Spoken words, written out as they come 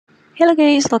Hello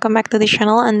guys, welcome back to the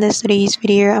channel. And this today's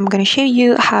video I'm going to show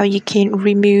you how you can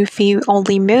remove view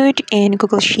only mode in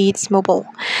Google Sheets mobile.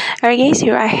 Alright guys,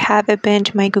 here I have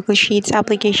opened my Google Sheets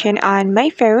application on my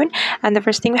phone, and the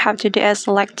first thing we have to do is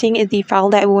selecting the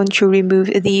file that we want to remove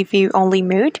the view only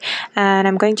mode. And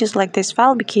I'm going to select this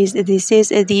file because this is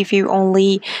the view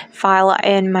only file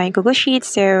in my Google Sheets.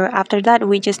 So after that,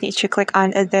 we just need to click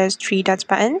on this three dots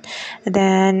button.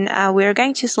 Then we're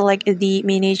going to select the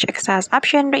manage access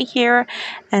option right here.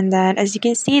 And then as you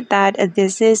can see that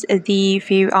this is the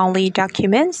view only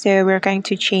document, so we're going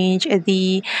to change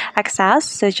the access.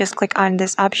 So just click on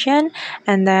this option,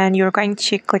 and then you're going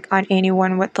to click on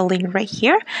anyone with the link right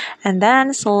here, and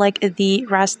then select the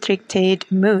restricted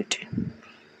mode.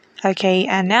 Okay,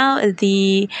 and now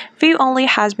the view only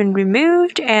has been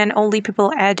removed and only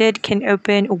people added can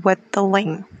open with the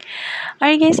link.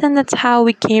 Alright guys, and that's how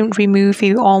we can remove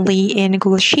view only in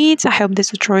Google Sheets. I hope this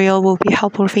tutorial will be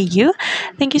helpful for you.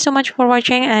 Thank you so much for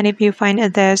watching, and if you find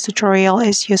this tutorial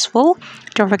is useful,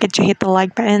 don't forget to hit the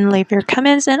like button, leave your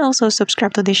comments, and also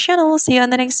subscribe to this channel. See you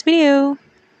on the next video.